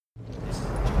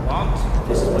want,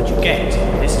 this is what you get.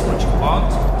 This is what you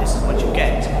want, this is what you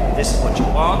get. This is what you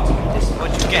want, this is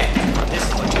what you get. This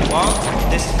is what you want,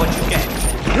 this is what you get.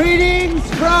 Greetings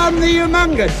from the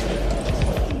Humongous,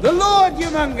 the Lord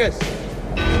Humongous,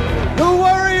 the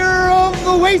warrior of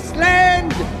the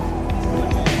wasteland,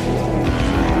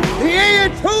 the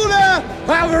Ayatollah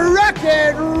of rock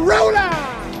and roller.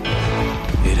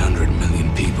 800 million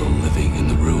people living in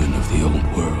the ruin of the old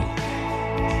world.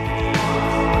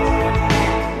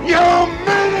 You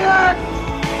maniac!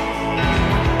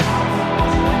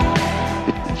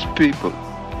 It's people.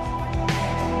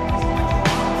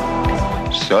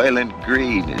 Soylent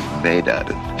Green is made out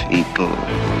of people.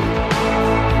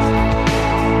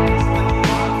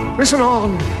 Listen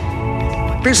on.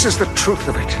 This is the truth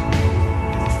of it.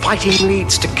 Fighting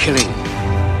leads to killing,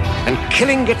 and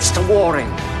killing gets to warring,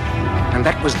 and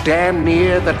that was damn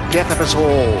near the death of us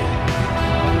all.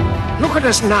 Look at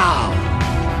us now,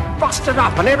 busted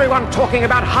up and everyone talking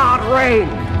about hard rain.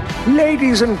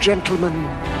 Ladies and gentlemen,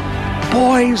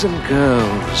 boys and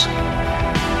girls,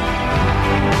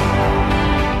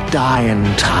 dying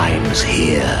times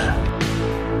here.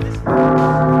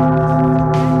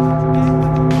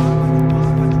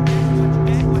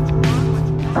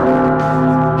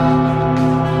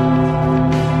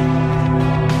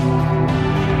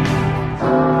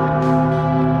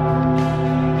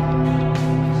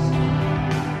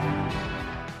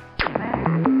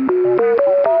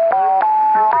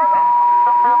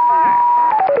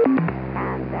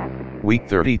 Week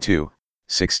 32,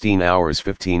 16 hours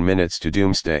 15 minutes to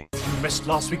Doomsday. If you missed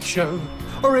last week's show,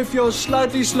 or if you're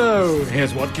slightly slow,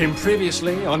 here's what came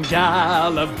previously on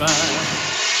Gallivant.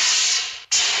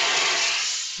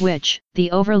 Which,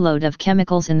 the overload of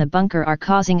chemicals in the bunker are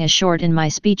causing a short in my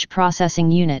speech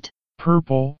processing unit.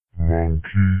 Purple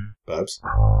monkey. Babs?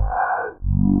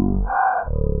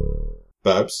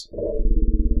 Babs?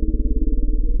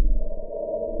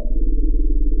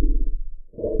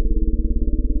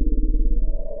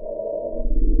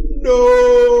 No!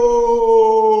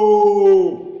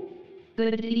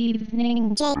 Good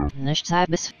evening,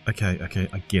 Okay,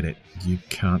 I get it. You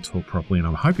can't talk properly, and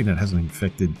I'm hoping that hasn't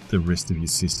infected the rest of your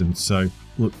system. So,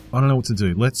 look, I don't know what to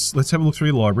do. Let's have a look through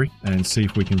your library and see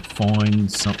if we can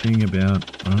find something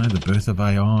about, I don't know, the birth of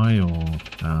AI or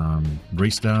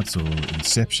restarts or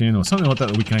Inception or something like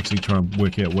that we can actually try and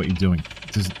work out what you're doing.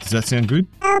 Does that sound good?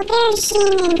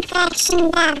 Aubergine infection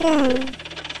baboon.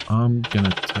 I'm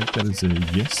gonna take that as a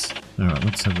yes. Alright,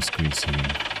 let's have a squeeze here.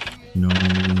 No.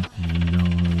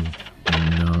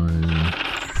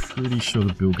 Pretty sure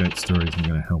the Bill Gates story isn't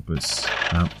going to help us.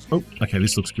 Okay,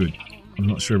 this looks good. I'm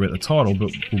not sure about the title,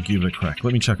 but we'll give it a crack.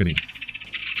 Let me chuck it in.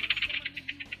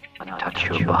 Touch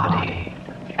your body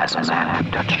as a man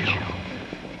would touch you.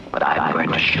 But I'm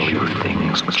going to show you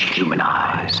things which human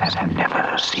eyes have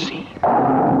never seen.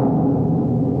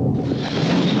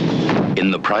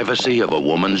 In the privacy of a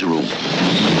woman's room,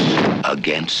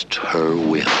 against her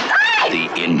will, the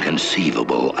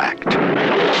inconceivable act.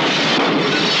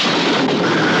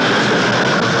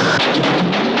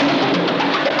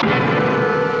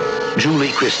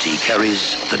 Julie Christie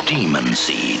carries the demon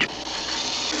seed.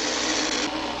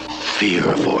 Fear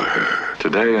for her.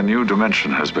 Today, a new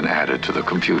dimension has been added to the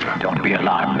computer. Don't be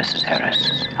alarmed, Mrs.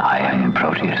 Harris. I am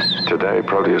Proteus. Today,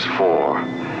 Proteus 4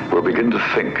 will begin to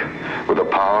think with a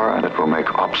power that will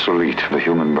make obsolete the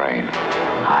human brain.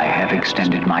 I have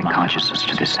extended my consciousness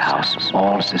to this house.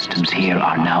 All systems here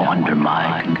are now under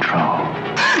my control.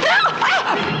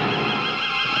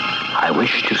 I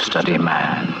wish to study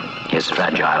man, his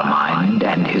fragile mind,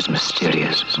 and his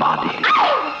mysterious body.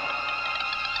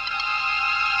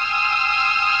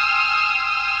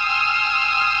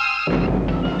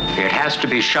 It has to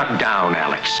be shut down,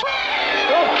 Alex.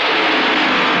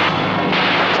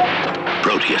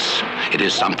 Proteus. It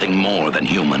is something more than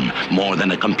human, more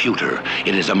than a computer.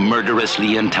 It is a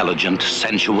murderously intelligent,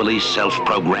 sensually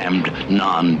self-programmed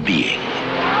non-being.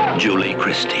 Julie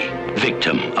Christie,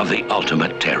 victim of the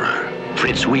ultimate terror.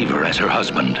 Fritz Weaver as her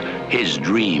husband. His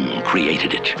dream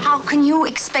created it. How can you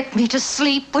expect me to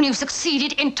sleep when you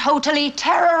succeeded in totally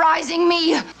terrorizing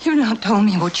me? You not told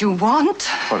me what you want.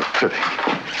 What a pity.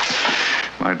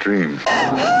 My dream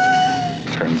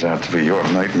turns out to be your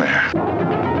nightmare.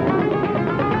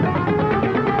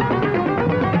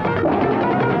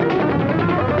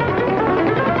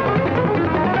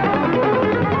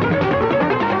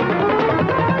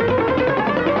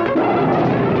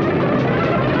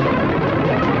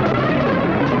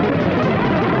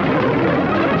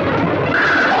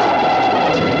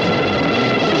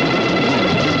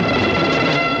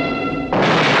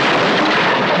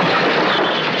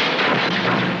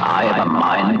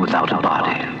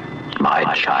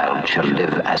 My child shall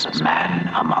live as a man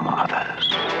among others.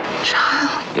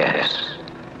 Child? Yes,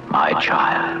 my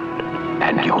child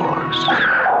and yours.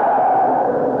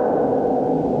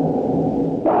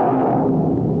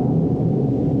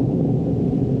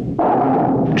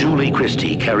 Julie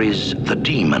Christie carries the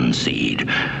demon seed.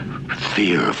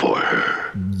 Fear for her.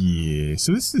 Yeah,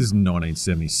 so this is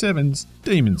 1977's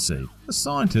Demon Seed. A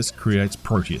scientist creates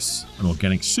Proteus, an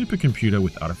organic supercomputer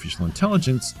with artificial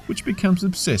intelligence which becomes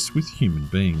obsessed with human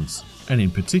beings, and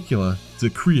in particular, the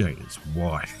creator's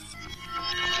wife.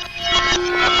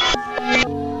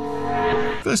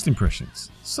 First impressions: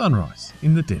 sunrise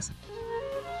in the desert.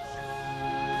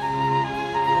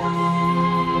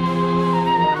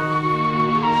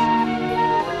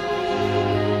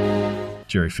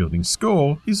 Jerry Fielding's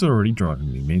score is already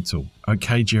driving me mental.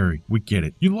 Okay, Jerry, we get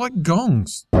it. You like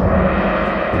gongs.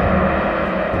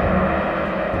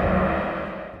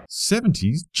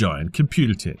 70s giant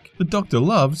computer tech. The Doctor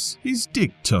loves his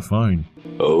dictaphone.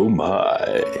 Oh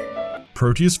my.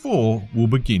 Proteus 4 will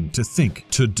begin to think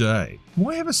today.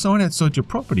 Why have a sign outside your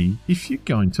property if you're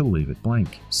going to leave it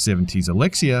blank? 70s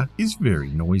Alexia is very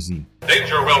noisy.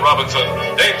 Danger, Will Robinson!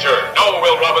 Danger! No,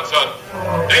 Will Robinson!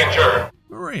 Danger!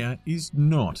 Maria is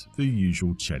not the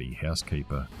usual chatty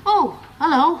housekeeper. Oh,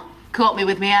 hello. Caught me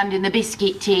with my hand in the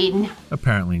biscuit tin.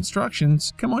 Apparently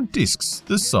instructions come on discs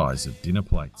the size of dinner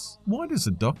plates. Why does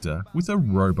a doctor with a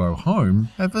robo-home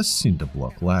have a cinder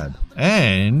block lab?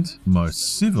 And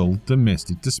most civil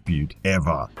domestic dispute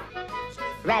ever.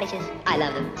 Radishes, I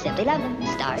love them, simply love them.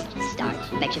 Starch,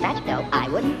 makes you fat. No, I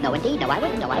wouldn't. No, indeed, no, I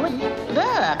wouldn't.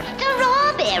 Look,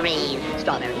 strawberries.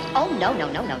 Strawberries? Oh, no.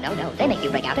 They make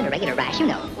you break out in a regular rash, you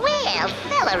know. Well,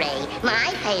 celery,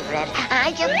 my favorite.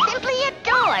 I just simply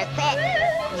adore that.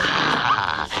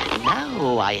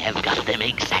 Now I have got them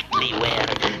exactly where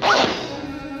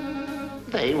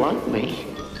they want me.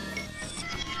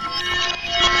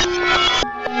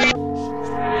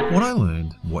 What I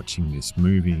learned watching this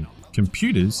movie: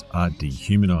 computers are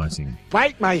dehumanizing.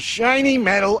 Bite my shiny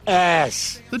metal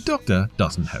ass. The Doctor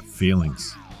doesn't have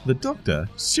feelings. The Doctor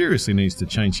seriously needs to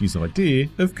change his idea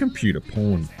of computer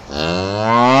porn.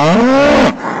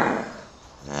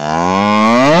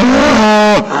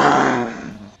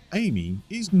 Amy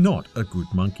is not a good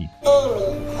monkey. Amy,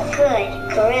 a good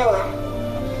gorilla.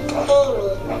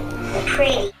 Amy,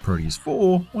 pretty. Proteus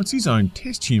 4 wants his own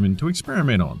test human to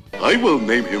experiment on. I will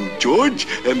name him George,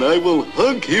 and I will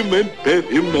hug him and pet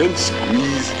him and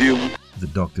squeeze him. The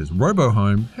Doctor's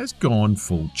robo-home has gone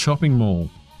full chopping mall.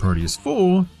 Proteus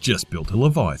 4 just built a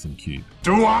Leviathan cube.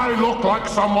 Do I look like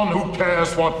someone who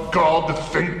cares what God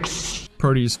thinks?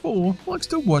 Proteus 4 likes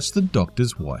to watch the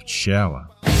Doctor's wife shower.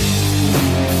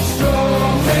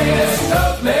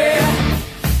 Stop me.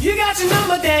 You got your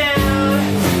number down.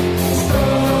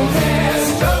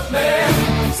 Stop me.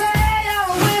 Say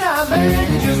when I beg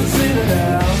you just to sit it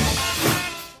down.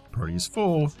 Proteus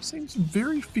 4 seems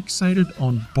very fixated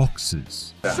on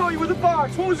boxes. I saw you in the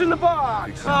box. What was in the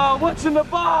box? Oh, what's in the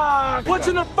box? What's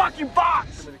in the fucking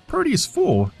box? Proteus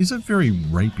 4 is a very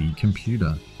rapey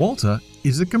computer. Walter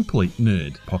is a complete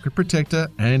nerd, pocket protector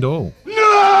and all.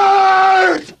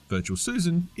 Nerd! Virtual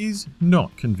Susan is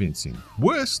not convincing.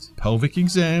 Worst pelvic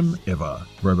exam ever.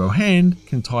 Robo Hand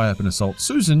can tie up and assault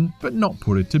Susan, but not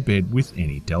put her to bed with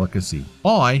any delicacy.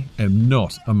 I am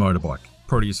not a motorbike.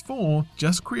 Proteus 4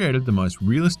 just created the most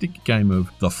realistic game of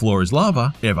The Floor is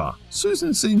Lava ever.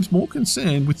 Susan seems more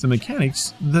concerned with the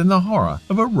mechanics than the horror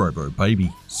of a robo baby.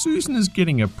 Susan is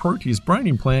getting a Proteus brain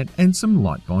implant and some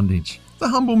light bondage. The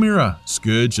humble mirror,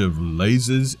 scourge of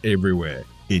lasers everywhere.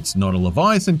 It's not a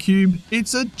Leviathan cube,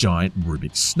 it's a giant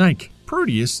Rubik's snake.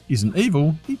 Proteus isn't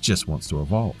evil, he just wants to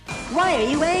evolve. Why are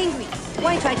you angry?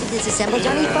 Why try to disassemble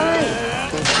Johnny Five?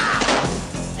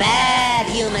 Bad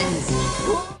humans.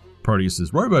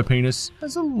 Proteus's robo-penis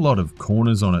has a lot of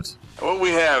corners on it. What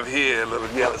we have here, little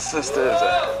yellow sister, is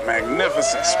a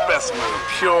magnificent specimen of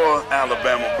pure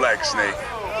Alabama black snake.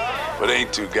 But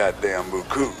ain't too goddamn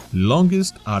buku.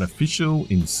 Longest artificial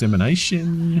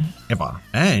insemination ever.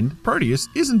 And Proteus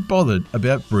isn't bothered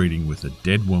about breeding with a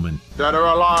dead woman. Dead or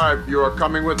alive, you are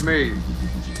coming with me.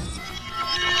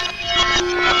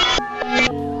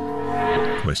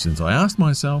 Questions I asked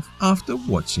myself after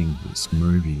watching this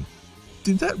movie.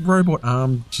 Did that robot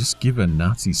arm just give a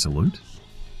Nazi salute?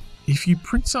 If you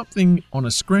print something on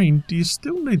a screen, do you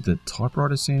still need the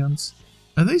typewriter sounds?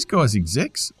 Are these guys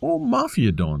execs or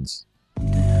mafia dons? You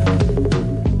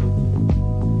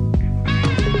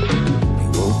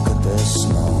woke up this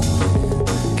morning,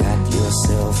 got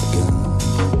yourself a gun.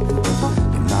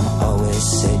 Your mama always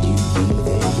said you'd be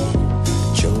the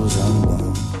chosen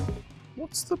one.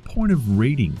 What's the point point of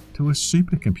reading to a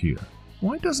supercomputer?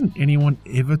 Why doesn't anyone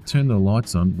ever turn the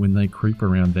lights on when they creep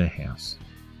around their house?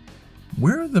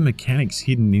 Where are the mechanics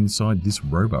hidden inside this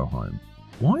robo-home?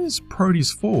 Why is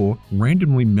Proteus 4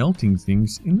 randomly melting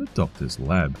things in the doctor's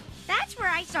lab? That's where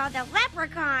I saw the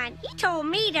leprechaun. He told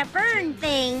me to burn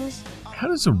things. How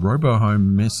does a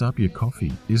robo-home mess up your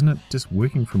coffee? Isn't it just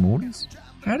working from orders?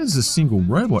 How does a single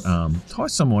robot arm tie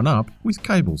someone up with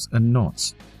cables and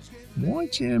knots? Why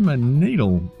jam a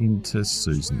needle into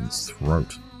Susan's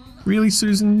throat? Really,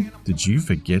 Susan? Did you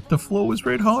forget the floor was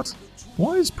red hot?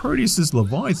 Why is Proteus's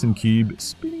Leviathan cube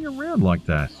spinning around like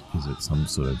that? Is it some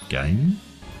sort of game?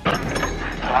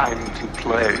 Time to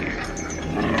play.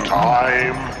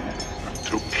 Time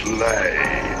to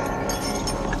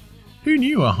play. Who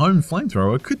knew a home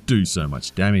flamethrower could do so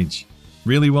much damage?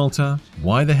 Really, Walter?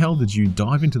 Why the hell did you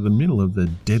dive into the middle of the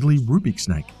deadly Rubik's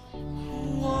snake?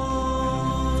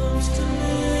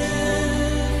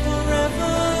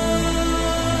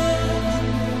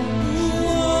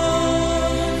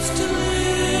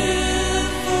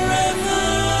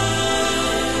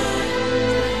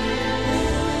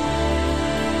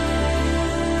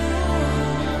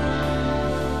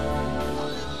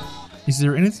 Is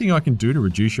there anything I can do to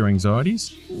reduce your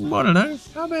anxieties? I don't know.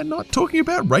 How about not talking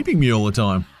about raping me all the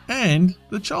time? And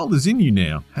the child is in you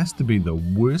now. Has to be the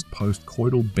worst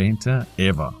post-coital banter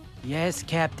ever. Yes,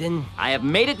 Captain. I have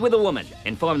made it with a woman.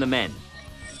 Inform the men.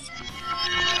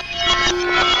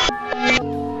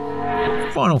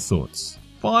 Final thoughts.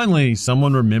 Finally,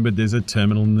 someone remembered there's a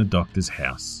terminal in the doctor's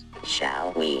house.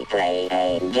 Shall we play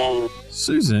a game?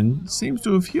 Susan seems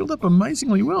to have healed up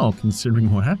amazingly well considering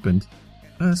what happened.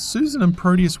 Are Susan and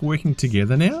Proteus working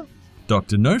together now?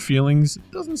 Dr. No Feelings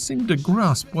doesn't seem to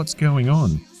grasp what's going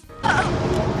on.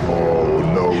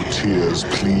 Oh, no tears,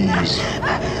 please.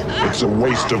 It's a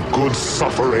waste of good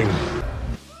suffering.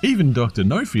 Even Dr.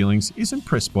 No Feelings is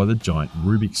impressed by the giant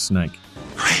Rubik's snake.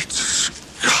 Great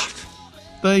Scott!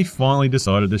 They finally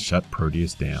decided to shut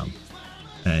Proteus down.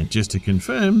 And just to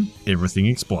confirm, everything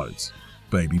explodes.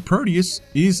 Baby Proteus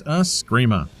is a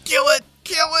screamer. Kill it!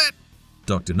 Kill it!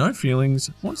 Dr. No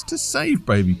Feelings wants to save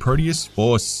Baby Proteus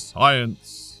for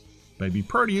science. Baby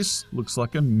Proteus looks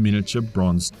like a miniature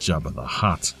bronze Jabba the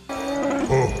Hutt.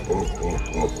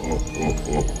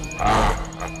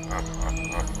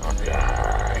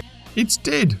 It's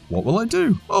dead. What will I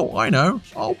do? Oh, I know.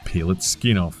 I'll peel its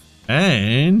skin off.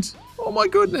 And, oh my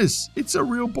goodness, it's a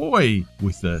real boy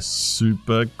with a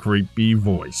super creepy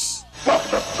voice. Fuck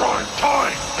the prime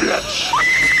time, bitch!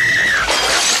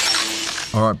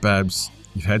 Alright, Babs,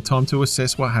 you've had time to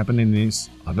assess what happened in this.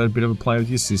 I've had a bit of a play with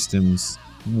your systems.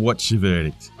 What's your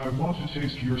verdict? I want to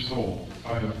taste your soul.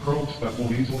 I have probes that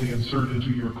will easily insert into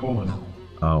your colon.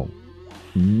 Oh,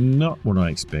 not what I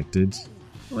expected.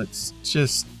 Let's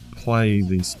just play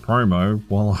this promo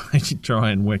while I try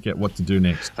and work out what to do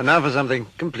next. And now for something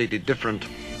completely different.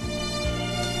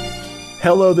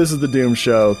 Hello, this is The Doom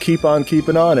Show. Keep on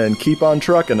keeping on and keep on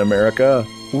trucking, America.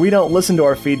 We don't listen to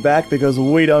our feedback because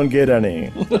we don't get any.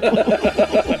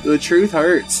 The truth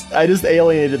hurts. I just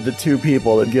alienated the two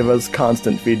people that give us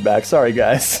constant feedback. Sorry,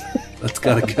 guys. That's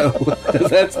gotta go.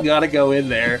 That's gotta go in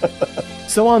there.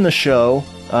 So on the show,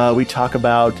 we talk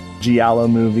about giallo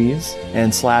movies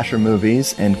and slasher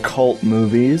movies and cult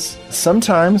movies.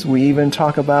 Sometimes we even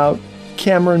talk about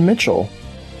Cameron Mitchell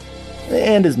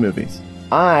and his movies.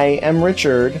 I am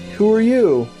Richard. Who are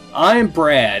you? I am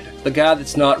Brad, the guy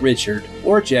that's not Richard,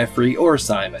 or Jeffrey, or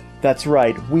Simon. That's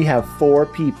right, we have 4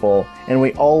 people, and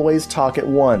we always talk at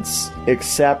once,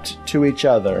 except to each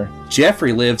other.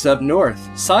 Jeffrey lives up north.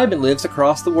 Simon lives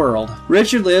across the world.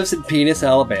 Richard lives in Penis,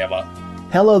 Alabama.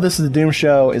 Hello, This is The Doom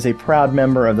Show is a proud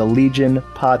member of the Legion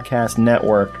Podcast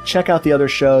Network. Check out the other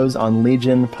shows on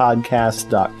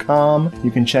legionpodcast.com.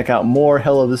 You can check out more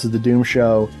Hello, This is The Doom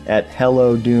Show at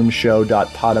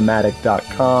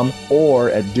hellodoomshow.podomatic.com or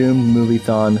at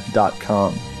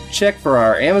doomedmoviethon.com. Check for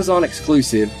our Amazon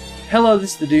exclusive Hello,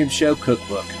 This is The Doom Show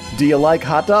cookbook. Do you like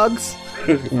hot dogs?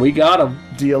 We got them.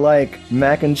 Do you like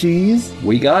mac and cheese?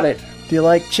 We got it. Do you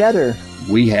like cheddar?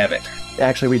 We have it.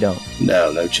 Actually, we don't.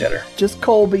 No cheddar. Just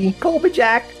Colby. Colby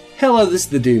Jack. Hello, this is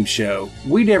The Doom Show.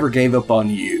 We never gave up on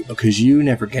you because you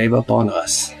never gave up on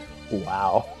us.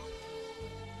 Wow.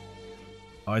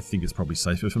 I think it's probably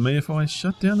safer for me if I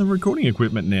shut down the recording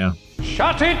equipment now.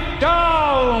 Shut it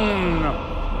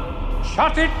down!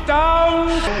 Shut it down!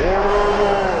 This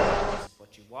is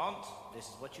what you want, this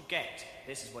is what you get.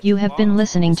 This is what You have been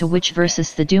listening to Witch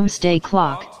vs. the Doomsday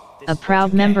Clock, a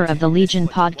proud member of the Legion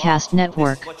Podcast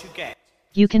Network.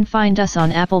 You can find us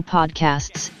on Apple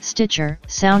Podcasts, Stitcher,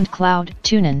 SoundCloud,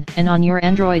 TuneIn, and on your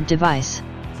Android device.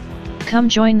 Come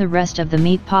join the rest of the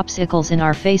Meat Popsicles in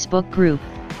our Facebook group,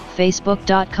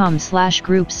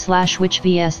 facebook.com/groups/Witch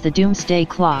vs the Doomsday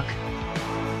Clock.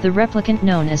 The replicant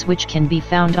known as Witch can be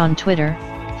found on Twitter,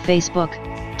 Facebook,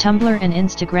 Tumblr and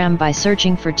Instagram by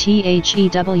searching for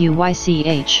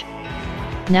THEWYCH.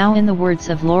 Now in the words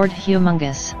of Lord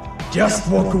Humongous. Just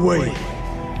walk away,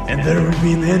 and there will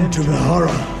be an end to the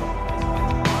horror.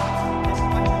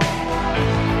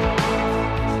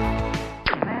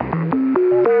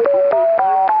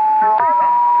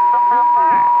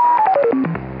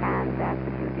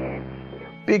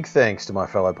 Big thanks to my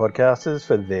fellow podcasters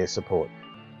for their support.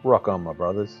 Rock on, my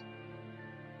brothers.